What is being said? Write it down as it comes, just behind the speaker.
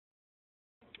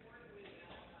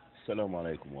Assalamu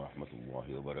alaikum wa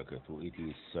rahmatullahi wa barakatuh. It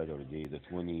is Saturday, the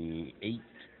 28th,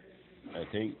 I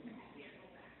think,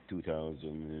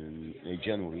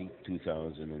 January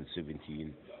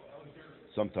 2017,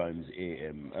 sometimes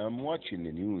AM. I'm watching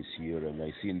the news here and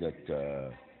I seen that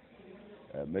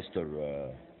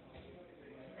Mr.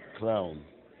 Clown,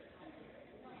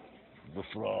 the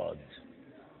fraud,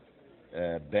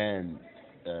 banned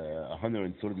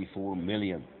 134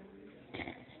 million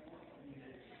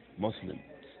Muslims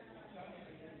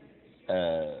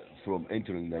from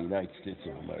entering the United States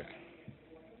of America.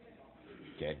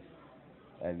 Okay,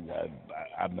 and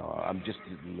I'm just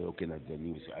looking at the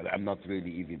news. I'm not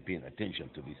really even paying attention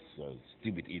to this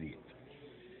stupid idiot.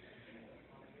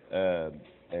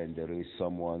 And there is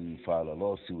someone file a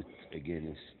lawsuit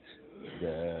against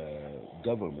the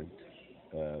government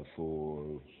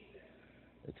for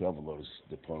the travelers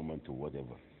department or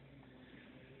whatever.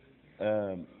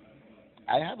 Um,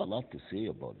 I have a lot to say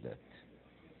about that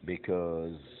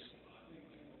because,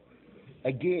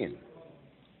 again,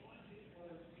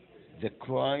 the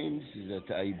crimes that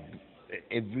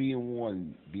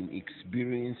everyone been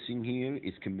experiencing here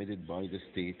is committed by the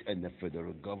state and the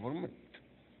federal government.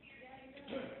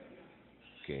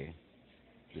 Okay,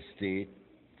 the state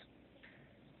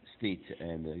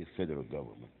and the federal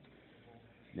government.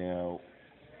 Now,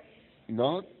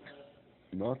 not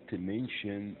not to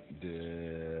mention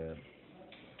the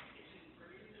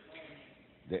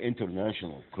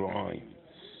international crimes,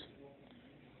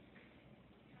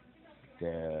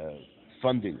 the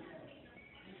funding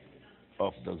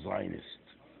of the Zionist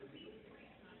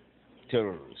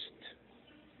terrorist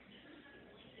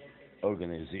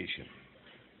organization,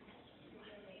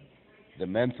 the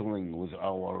mantling with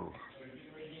our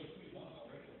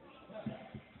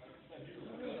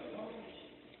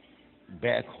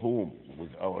back home,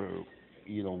 with our,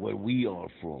 where we are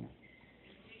from,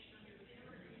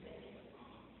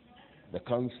 the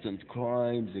constant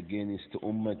crimes against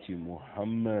Ummati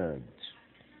Muhammad,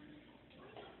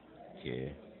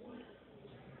 okay,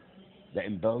 the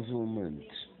embezzlement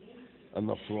and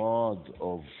the fraud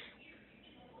of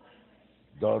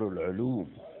Darul Ulum,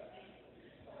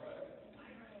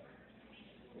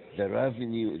 the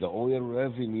revenue, the oil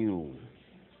revenue,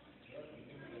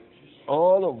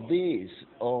 all of these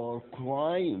are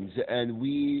crimes, and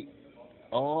we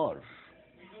are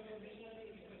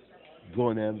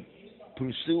gonna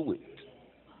pursue it.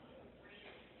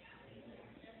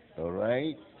 All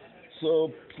right?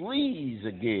 So please,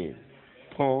 again,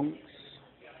 punks,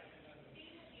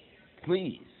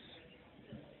 please,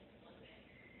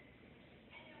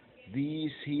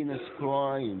 these heinous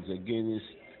crimes against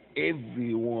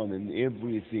everyone and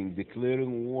everything,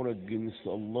 declaring war against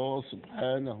Allah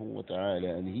subhanahu wa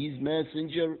ta'ala and His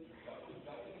messenger,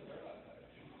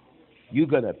 you're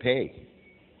gonna pay.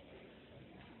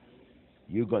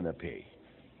 You're gonna pay.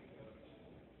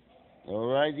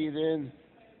 Alrighty then.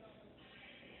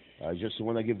 I just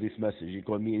want to give this message. You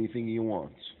call me anything you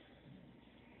want.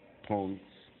 Punks.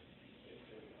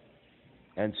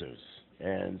 Answers.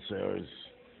 Answers.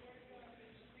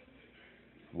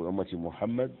 With Ummati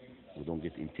Muhammad, we don't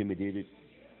get intimidated.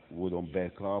 We don't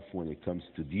back off when it comes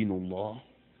to Deenullah.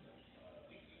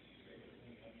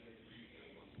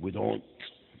 We don't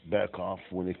back off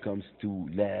when it comes to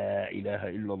La ilaha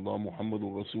illallah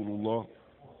Muhammadur Rasulullah.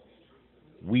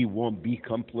 We won't be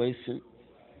complacent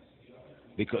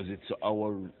because it's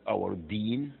our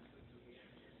deen,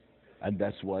 and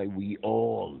that's why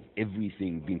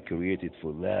everything been created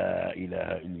for La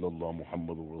ilaha illallah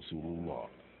Muhammadur Rasulullah.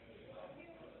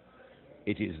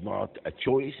 It is not a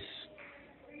choice.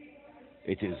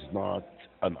 It is not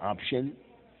an option.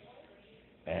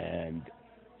 And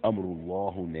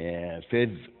Amrullahu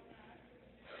nafidh.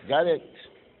 Got it?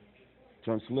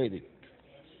 Translated.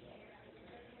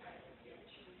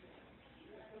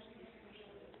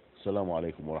 Assalamu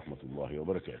alaikum wa rahmatullahi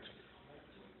wa barakatuh.